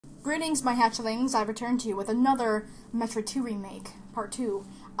Greetings, my hatchlings. I've returned to you with another Metroid 2 remake, part 2.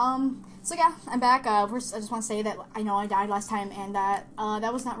 So yeah, I'm back. First, I just want to say that I know I died last time, and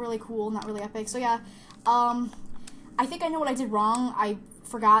that was not really cool, not really epic. So yeah, I think I know what I did wrong. I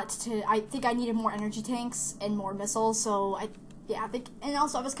think I needed more energy tanks and more missiles, so and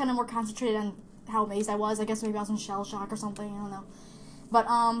also I was kind of more concentrated on how amazed I was. I guess maybe I was in shell shock or something, I don't know. But,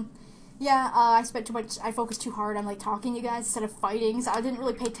 yeah, I spent too much, I focused too hard on, like, talking to you guys instead of fighting, so I didn't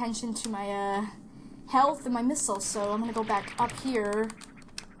really pay attention to my, health and my missiles, so I'm gonna go back up here.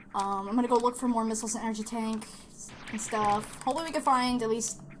 I'm gonna go look for more missiles and energy tank and stuff. Hopefully we can find at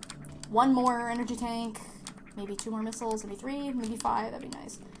least one more energy tank, maybe 2 more missiles, maybe 3, maybe 5, that'd be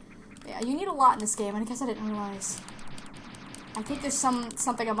nice. Yeah, you need a lot in this game, and I guess I didn't realize. I think there's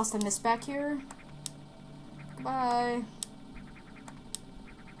something I must have missed back here. Goodbye.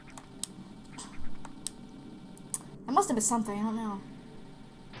 I must have missed something, I don't know.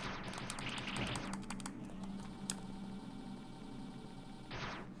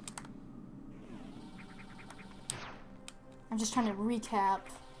 I'm just trying to recap.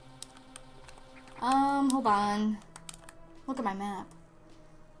 Hold on. Look at my map.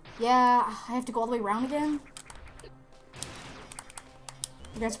 Yeah, I have to go all the way around again?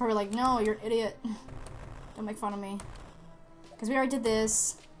 You guys are probably like, no, you're an idiot. Don't make fun of me. Because we already did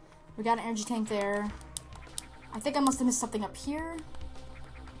this. We got an energy tank there. I think I must have missed something up here.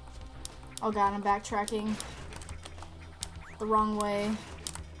 Oh god, I'm backtracking. The wrong way.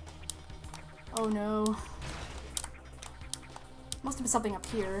 Oh no. Must have been something up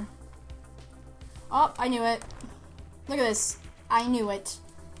here. Oh, I knew it. Look at this. I knew it.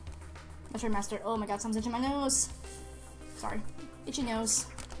 Metroid Master. Oh my god, something's itching my nose. Sorry. Itchy nose.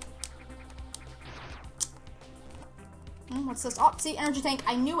 What's this? Oh, see, energy tank.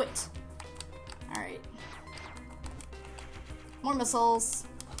 I knew it. Alright. More missiles.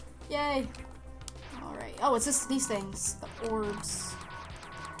 Yay. Alright. Oh, it's just these things. The orbs.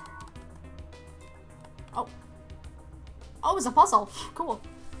 Oh. Oh, it's a puzzle. Cool.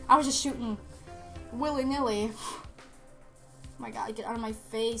 I was just shooting willy-nilly. Oh my god, get out of my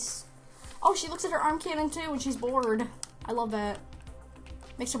face. Oh, she looks at her arm cannon too when she's bored. I love that.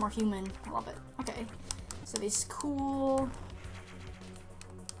 Makes her more human. I love it. Okay. So these cool.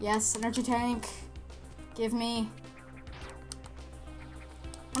 Yes, energy tank. Give me. I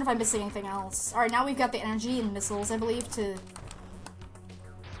wonder if I'm missing anything else. Alright, now we've got the energy and missiles, I believe, to...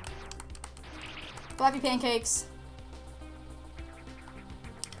 Flappy pancakes.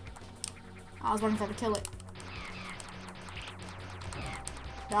 I was wondering if I could kill it.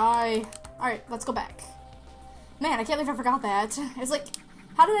 Die. Alright, let's go back. Man, I can't believe I forgot that. It's like,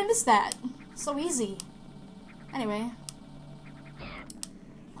 how did I miss that? So easy. Anyway.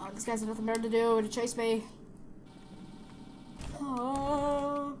 Oh, this guy's got nothing better to do to chase me.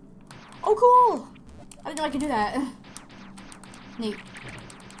 Oh, cool! I didn't know I could do that. Neat.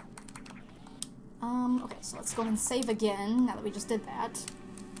 Okay, so let's go and save again, now that we just did that.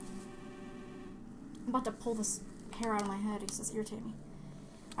 I'm about to pull this hair out of my head, because it's irritating me.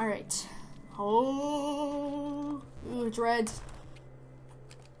 Alright. Oh, ooh, dread.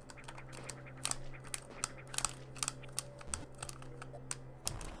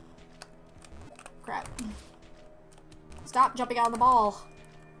 Crap. Stop jumping out of the ball.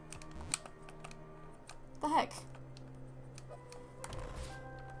 What the heck?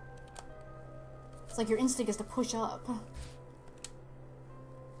 It's like your instinct is to push up.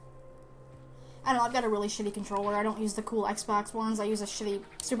 I don't know, I've got a really shitty controller. I don't use the cool Xbox ones. I use a shitty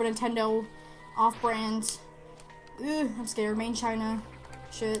Super Nintendo off-brand. Ugh, I'm scared. Main China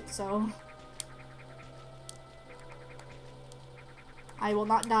shit, so... I will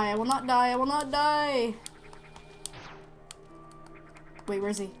not die. I will not die. I will not die. Wait, where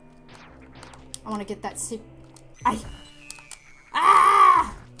is he? I want to get that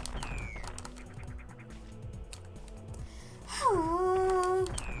Ah!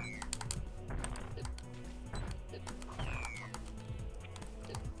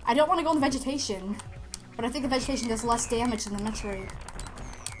 I don't want to go in the vegetation, but I think the vegetation does less damage than the Metroid.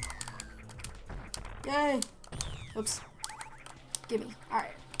 Yay! Oops. Gimme.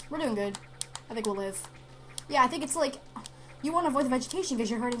 Alright. We're doing good. I think we'll live. Yeah, I think it's like, you want to avoid the vegetation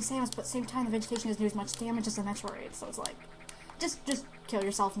because you're hurting Samus, but at the same time the vegetation doesn't do as much damage as the Metroid, so it's like, just kill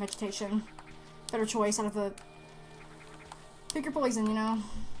yourself in vegetation. Better choice out of the... Pick your poison, you know?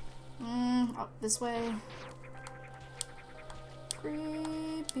 Oh, this way.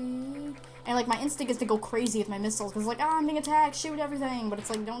 Creepy. And like, my instinct is to go crazy with my missiles, because like, ah, I'm being attacked, shoot everything, but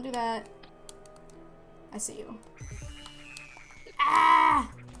it's like, don't do that. I see you. Ah!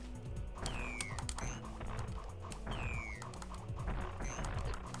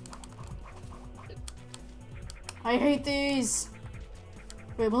 I hate these.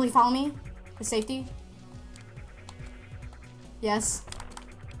 Wait, will he follow me? For safety? Yes.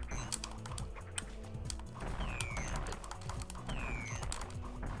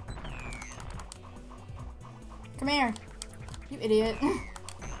 Come here. You idiot. Do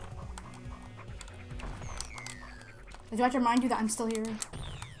I have to remind you that I'm still here?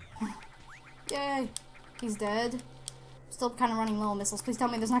 Yay. He's dead. Still kind of running low on missiles. Please tell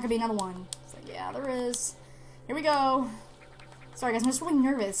me there's not going to be another one. It's like, yeah, there is. Here we go. Sorry, guys. I'm just really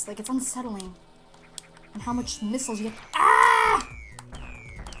nervous. Like, it's unsettling. And how much missiles you get. Ah!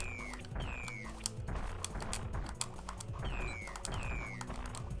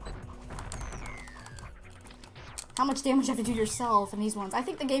 How much damage you have to do yourself in these ones. I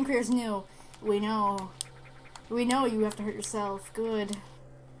think the game creators knew. We know. We know you have to hurt yourself. Good.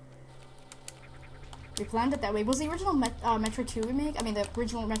 We planned it that way. Was the original Metro 2 remake? I mean, the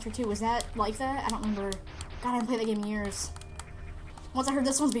original Metro 2, was that like that? I don't remember. God, I haven't played that game in years. Once I heard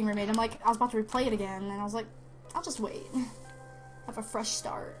this one's being remade, I'm like, I was about to replay it again, and I was like, I'll just wait. Have a fresh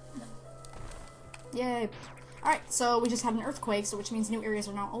start. Yay. Alright, so we just had an earthquake, so which means new areas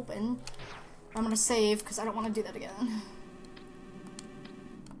are now open. I'm gonna save, because I don't want to do that again.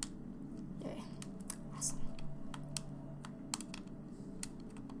 Yay. Awesome.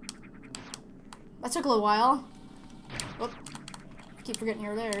 That took a little while. Whoop. I keep forgetting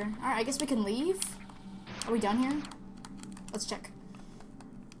you're there. Alright, I guess we can leave? Are we done here? Let's check.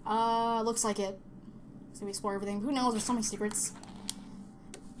 Looks like it. So we explore everything. Who knows? There's so many secrets.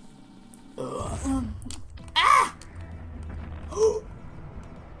 Ah!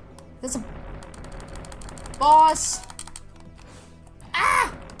 There's a boss.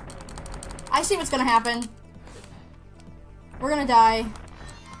 Ah! I see what's gonna happen. We're gonna die.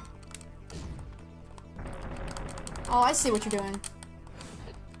 Oh, I see what you're doing.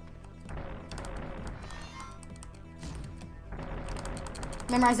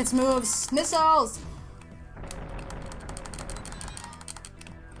 Memorize its moves. Missiles!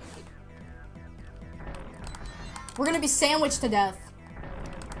 We're gonna be sandwiched to death.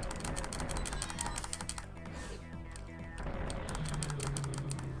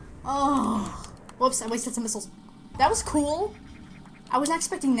 Oh. Whoops, I wasted some missiles. That was cool. I was not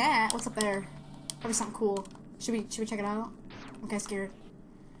expecting that. What's up there? Probably something cool. Should we check it out? I'm kinda scared.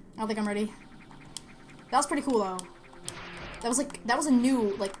 I don't think I'm ready. That was pretty cool though. That was a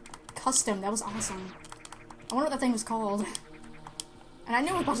new, like, custom. That was awesome. I wonder what that thing was called. And I knew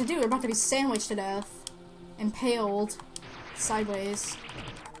what we were about to do. We were about to be sandwiched to death. Impaled. Sideways.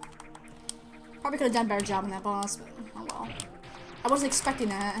 Probably could have done a better job on that boss, but oh well. I wasn't expecting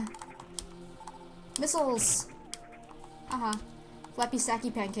that. Missiles! Haha. Flappy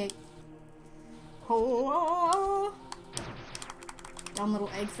sacky pancake. Oh. Dumb little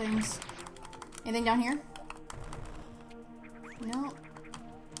egg things. Anything down here? No.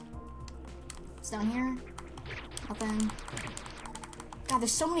 It's down here. Nothing. God,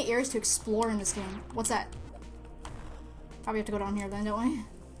 there's so many areas to explore in this game. What's that? Probably have to go down here then, don't we?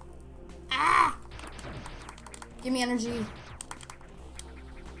 Ah! Give me energy.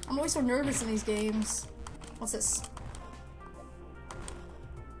 I'm always so nervous in these games. What's this?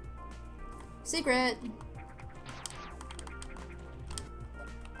 Secret!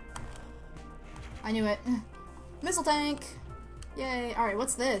 I knew it. Missile tank! Yay. Alright,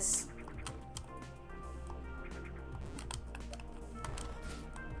 what's this?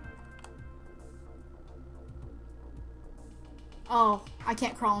 Oh, I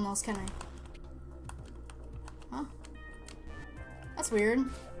can't crawl on those, can I? Huh? That's weird.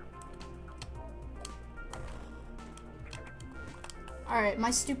 Alright,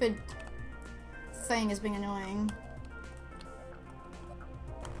 my stupid thing is being annoying.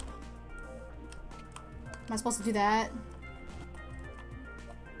 Am I supposed to do that?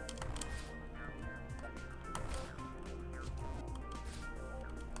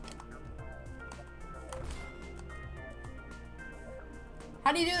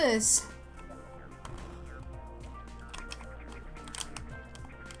 How do you do this?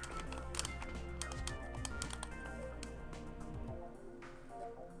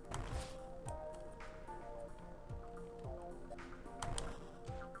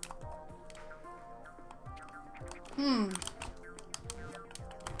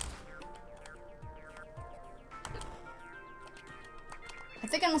 I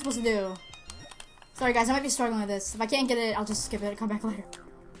think I'm not supposed to do. Sorry guys, I might be struggling with this. If I can't get it, I'll just skip it and come back later.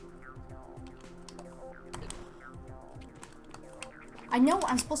 I know what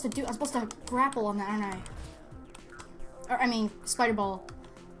I'm supposed to do. I'm supposed to grapple on that, aren't I? Or, I mean, spider ball.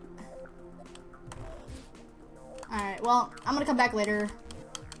 Alright, well, I'm gonna come back later.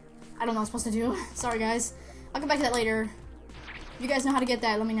 I don't know what I'm supposed to do. Sorry guys. I'll come back to that later. If you guys know how to get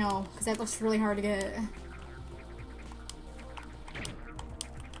that, let me know, because that looks really hard to get.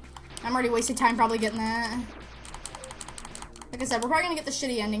 I'm already wasting time probably getting that. Like I said, we're probably gonna get the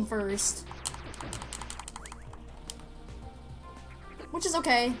shitty ending first. Which is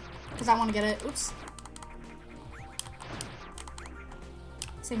okay, because I want to get it. Oops.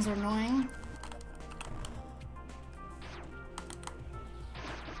 These things are annoying.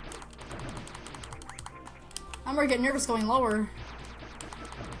 I'm already getting nervous going lower.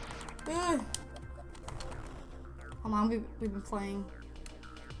 Ugh. Hold on, we've been playing.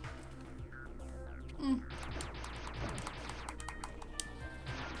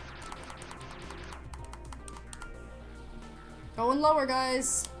 Going lower,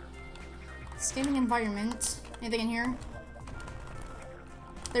 guys. Scanning environment. Anything in here?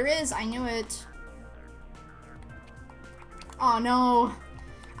 There is, I knew it. Oh no.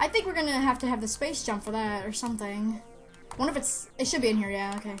 I think we're gonna have to have the space jump for that or something. I wonder if it should be in here,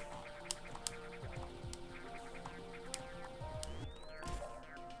 yeah, okay.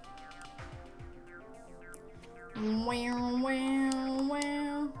 Wow, wow,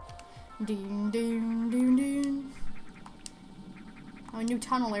 wow. Ding, ding, ding, ding. Oh, a new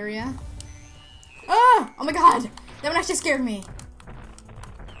tunnel area. Ah! Oh my god! That one actually scared me.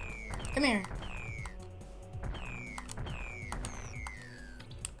 Come here.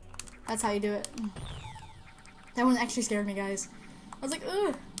 That's how you do it. That one actually scared me, guys. I was like,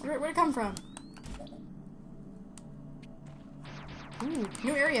 ugh, where'd it come from? Ooh,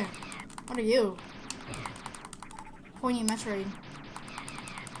 new area. What are you? Pointy Metroid.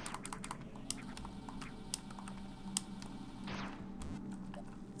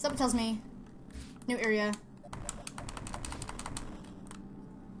 Something tells me. New area.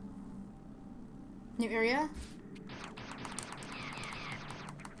 New area?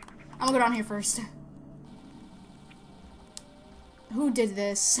 I'm gonna go down here first. Who did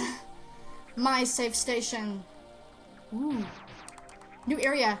this? My safe station. Ooh. New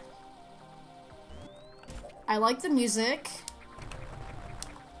area. I like the music.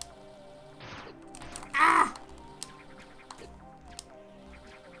 Ah!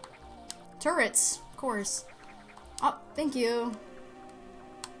 Turrets, of course. Oh, thank you.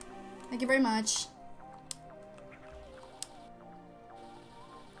 Thank you very much.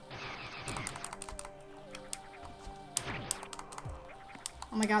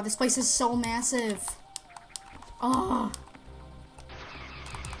 Oh my god, this place is so massive. Oh.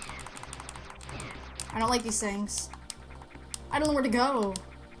 I don't like these things. I don't know where to go.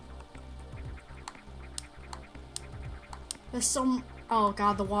 There's some... Oh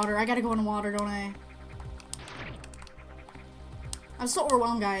god, the water. I gotta go in the water, don't I? I'm so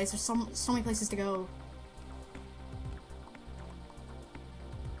overwhelmed, guys. There's so many places to go.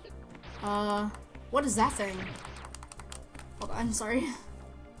 What is that thing? Hold on, sorry.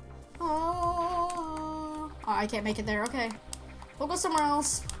 Oh, I can't make it there. Okay. We'll go somewhere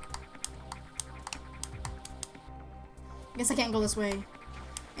else. I guess I can't go this way.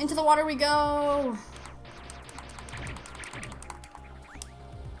 Into the water we go!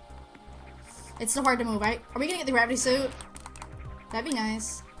 It's so hard to move, right? Are we gonna get the gravity suit? That'd be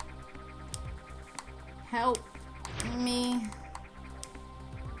nice. Help me.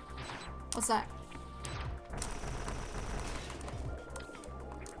 What's that?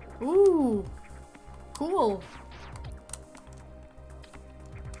 Ooh. Cool.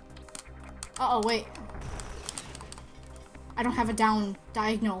 Uh-oh, wait. I don't have a down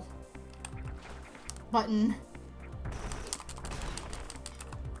diagonal button.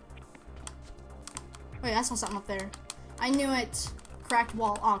 Wait, I saw something up there. I knew it. Cracked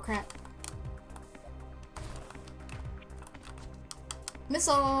wall. Oh, crap.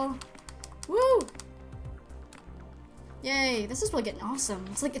 Missile! Woo! Yay, this is really getting awesome.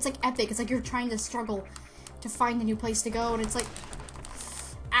 It's like epic. It's like you're trying to struggle to find a new place to go, and it's like,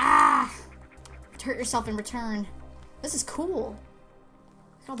 ah! Hurt yourself in return. This is cool.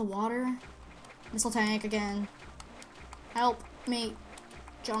 Look at all the water. Missile tank again. Help me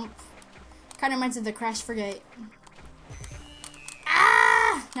jump. Kind of reminds me of the Crash Frigate.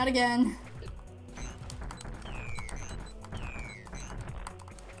 Ah! Not again.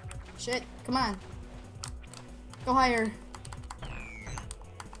 Shit, come on. Go higher.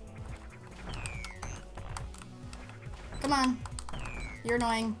 Come on. You're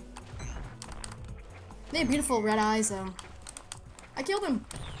annoying. They have beautiful red eyes, though. I killed him.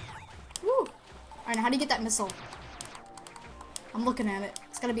 Woo! Alright, now how do you get that missile? I'm looking at it.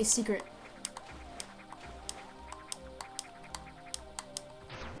 It's gotta be a secret.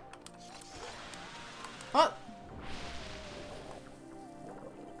 Oh!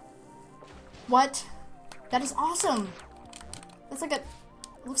 What? That is awesome. That's like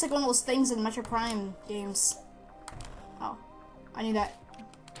looks like one of those things in Metro Prime games. Oh, I knew that.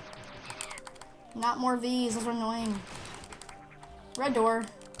 Not more V's, those are annoying. Red door.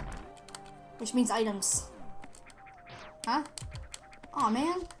 Which means items. Huh? Aw,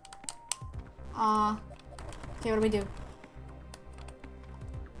 man. Okay, what do we do?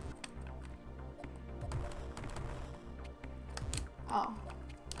 Oh.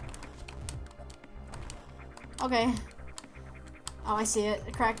 Okay. Oh, I see it.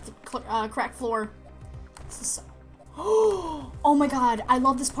 Cracked floor. This is so oh my god, I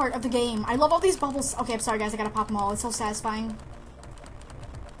love this part of the game. I love all these bubbles. Okay, I'm sorry guys, I gotta pop them all. It's so satisfying.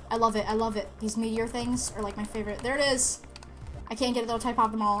 I love it, I love it. These meteor things are like my favorite. There it is. I can't get it though until I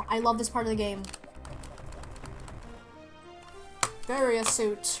pop them all. I love this part of the game. Varia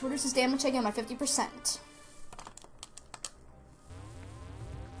suit. Reduces damage taken by 50%.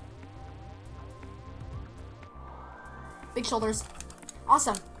 Big shoulders.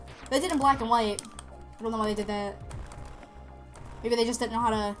 Awesome. They did it in black and white. I don't know why they did that. Maybe they just didn't know how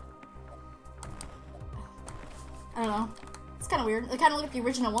to... I don't know. It's kind of weird. It kind of looked like the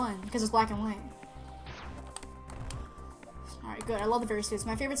original one because it's black and white. Alright, good. I love the Varia suit. It's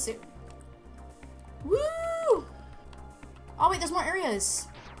my favorite suit. Woo! Oh, wait, there's more areas.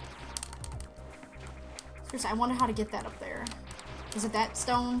 Seriously, I wonder how to get that up there. Is it that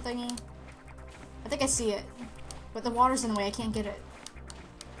stone thingy? I think I see it. But the water's in the way. I can't get it.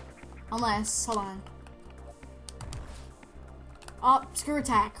 Unless... Hold on. Oh, screw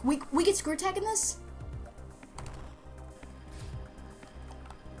attack. We get screw attack in this?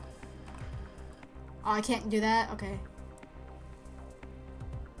 Oh, I can't do that? Okay.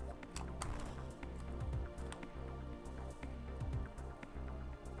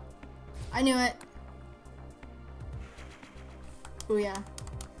 I knew it. Oh yeah.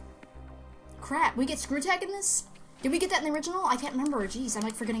 Crap, we get screw attack in this? Did we get that in the original? I can't remember. Jeez, I'm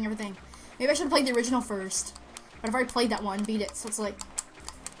like forgetting everything. Maybe I should have played the original first. But I've already played that one, beat it, so it's like...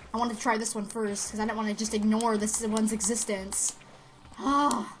 I wanted to try this one first, because I didn't want to just ignore this one's existence.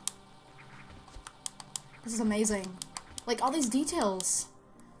 Ah. This is amazing. Like, all these details.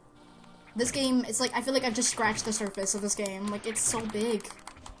 This game, it's like, I feel like I've just scratched the surface of this game. Like, it's so big.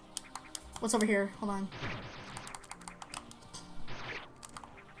 What's over here? Hold on.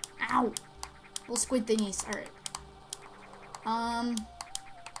 Ow! Little squid thingies. Alright.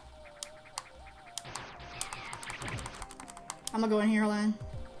 I'm gonna go in here, hold on.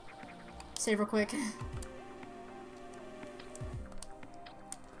 Save real quick.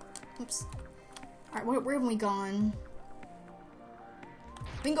 Oops. Alright, where have we gone?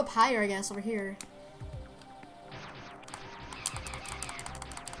 We can go up higher, I guess, over here.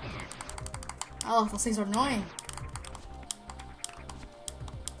 Oh, those things are annoying.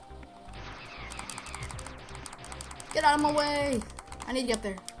 Get out of my way! I need to get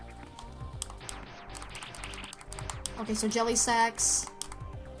there. Okay, so jelly sacks.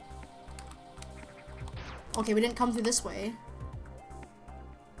 Okay, we didn't come through this way.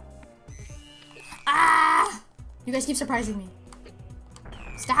 Ah! You guys keep surprising me.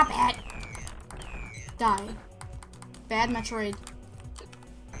 Stop it! Die. Bad Metroid.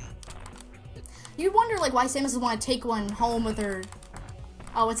 You wonder, like, why Samus doesn't want to take one home with her.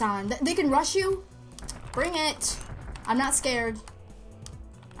 Oh, it's on. They can rush you? Bring it. I'm not scared.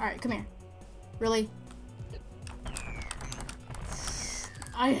 Alright, come here. Really?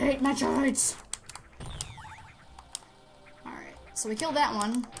 I hate Metroids! Alright, so we killed that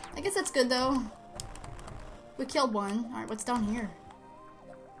one. I guess that's good, though. We killed one. Alright, what's down here?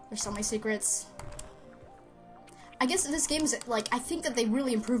 There's so many secrets. I guess this game is, like, I think that they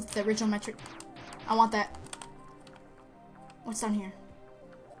really improved the original Metroid. I want that. What's down here?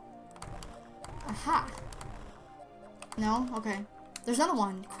 Aha! No? Okay. There's another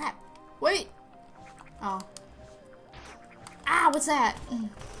one. Crap. Wait! Oh. Ah, what's that?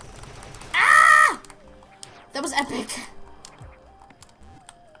 Ah! That was epic.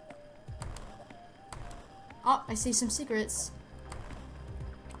 Oh, I see some secrets.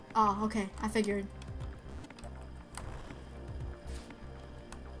 Oh, okay. I figured.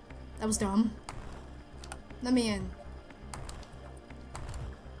 That was dumb. Let me in.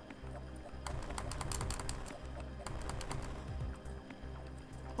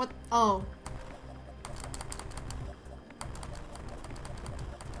 What? Oh.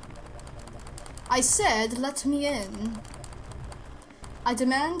 I said, let me in. I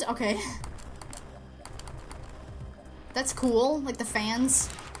demand? Okay. That's cool. Like the fans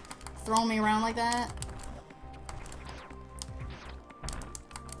throwing me around like that.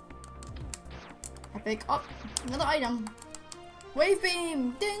 Epic. Oh, another item. Wave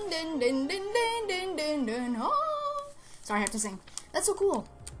beam. Ding, ding, ding, ding, ding, ding, ding, ding. Sorry, I have to sing. That's so cool.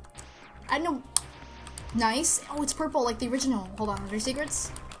 I know. Nice. Oh, it's purple like the original. Hold on, are there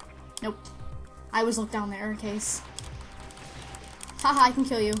secrets? Nope. I always look down there in case. Haha, I can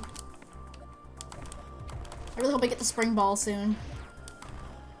kill you. I really hope I get the spring ball soon.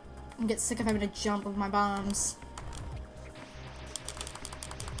 I'm get sick of having to jump with my bombs.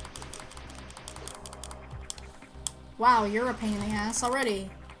 Wow, you're a pain in the ass already.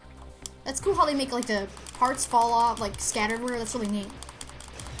 That's cool how they make like the parts fall off, like scattered everywhere. That's really neat.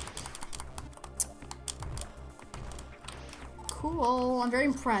 Cool. I'm very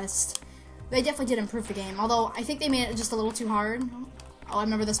impressed. They definitely did improve the game, although I think they made it just a little too hard. Oh, I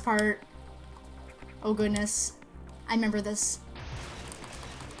remember this part. Oh goodness. I remember this.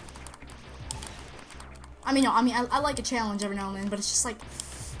 I mean, no, I like a challenge every now and then, but it's just like,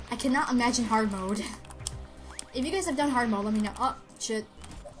 I cannot imagine hard mode. If you guys have done hard mode, let me know. Oh, shit.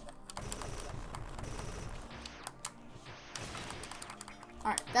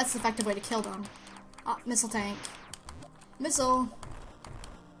 Alright, that's the effective way to kill them. Oh, missile tank. Missile.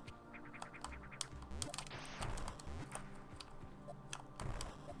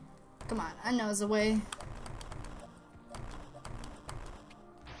 Come on, I know there's a way.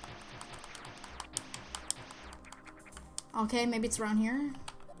 Okay, maybe it's around here.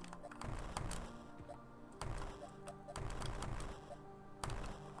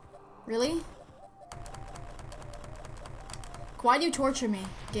 Really? Why do you torture me,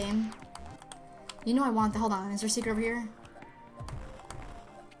 game? You know I want the— hold on, is there a secret over here?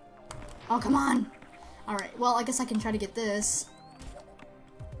 Oh, come on! Alright, well, I guess I can try to get this.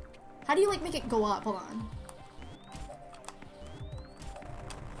 How do you, like, make it go up? Hold on.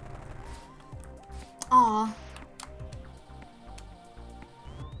 Aw.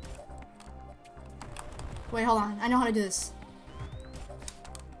 Wait, hold on. I know how to do this.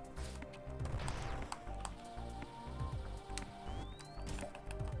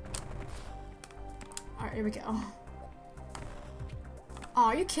 Alright, here we go. Aw,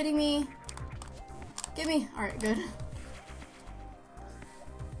 are you kidding me? Give me. Alright, good.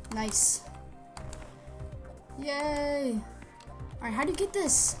 Nice. Yay! Alright, how do you get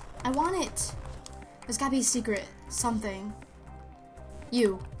this? I want it. There's gotta be a secret. Something.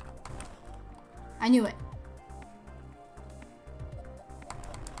 You. I knew it.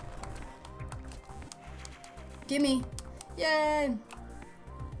 Gimme. Yay!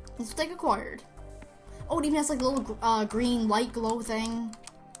 Let's take acquired. Oh, it even has like a little green light glow thing.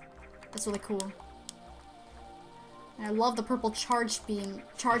 That's really cool. And I love the purple charge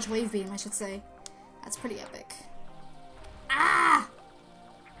wave beam, I should say. That's pretty epic. Ah!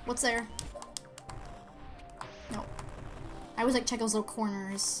 What's there? No. I always like check those little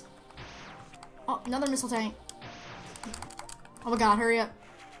corners. Oh, another missile tank. Oh my god, hurry up.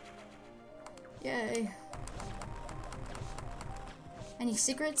 Yay. Any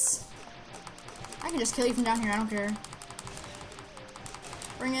secrets? I can just kill you from down here, I don't care.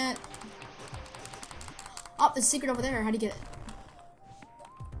 Bring it. Oh, there's a secret over there. How do you get it?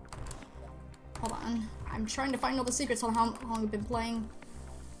 Hold on. I'm trying to find all the secrets on how long we've been playing.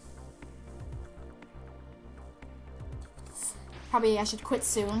 Probably I should quit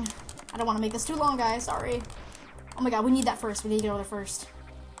soon. I don't want to make this too long, guys. Sorry. Oh my god, we need that first. We need to get over there first.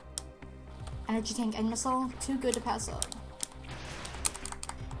 Energy tank and missile. Too good to pass up.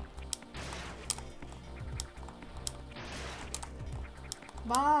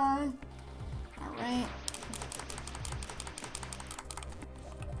 Bye. Alright.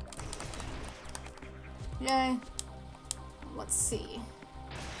 Yay. Let's see.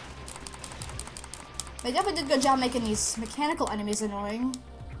 They definitely did a good job making these mechanical enemies annoying.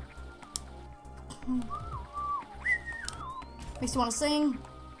 Makes you want to sing.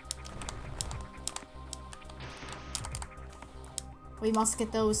 We must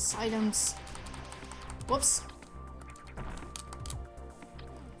get those items. Whoops.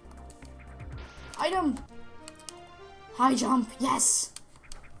 Item! High jump! Yes!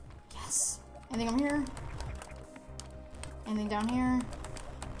 Yes! Anything over here? Anything down here?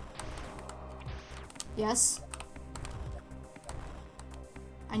 Yes.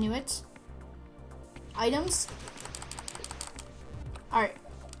 I knew it. Items? Alright.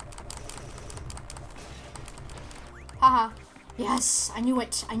 Haha. Yes! I knew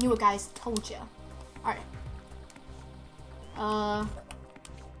it! I knew it, guys. Told ya. Alright.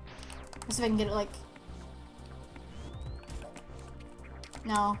 Let's see if I can get it, like...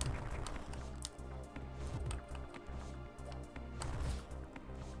 No.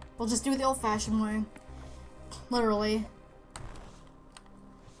 We'll just do it the old-fashioned way. Literally.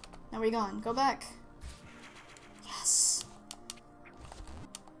 Now where you going? Go back. Yes.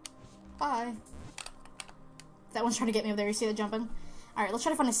 Bye. That one's trying to get me over there. You see that jumping? Alright, let's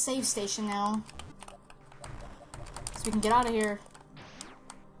try to find a save station now. So we can get out of here.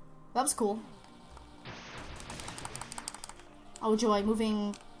 That was cool. Oh joy,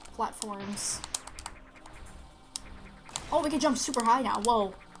 moving platforms. Oh, we can jump super high now.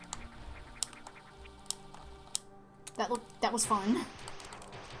 Whoa. That was fun.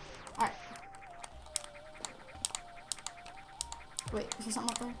 Alright. Wait, is there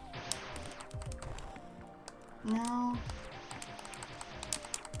something up there? No.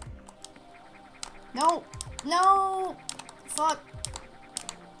 No! No! Fuck.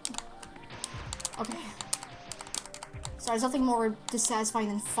 Okay. Sorry, there's nothing more dissatisfying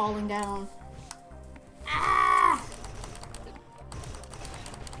than falling down. Ah!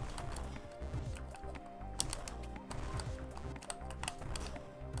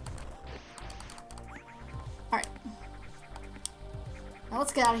 Alright. Now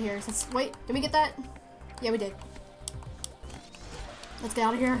let's get out of here. Wait, did we get that? Yeah, we did. Let's get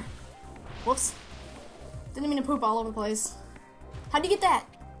out of here. Whoops. Didn't mean to poop all over the place. How'd you get that?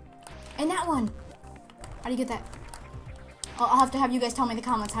 And that one. How do you get that? I'll have to have you guys tell me in the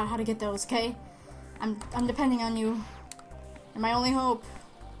comments how to get those, okay? I'm depending on you. You're my only hope.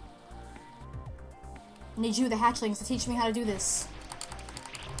 I need you, the hatchlings, to teach me how to do this.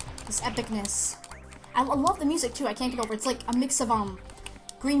 This epicness. I love the music too. I can't get over it. It's like a mix of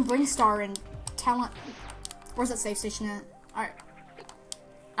Green Bringstar and Talent. Where's that safe station at? Alright.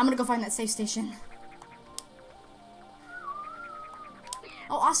 I'm gonna go find that safe station.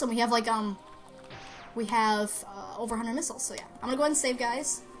 Oh, awesome. We have like, we have over 100 missiles. So yeah, I'm gonna go ahead and save,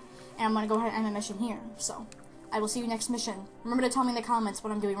 guys. And I'm gonna go ahead and end my mission here. So I will see you next mission. Remember to tell me in the comments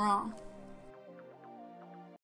what I'm doing wrong.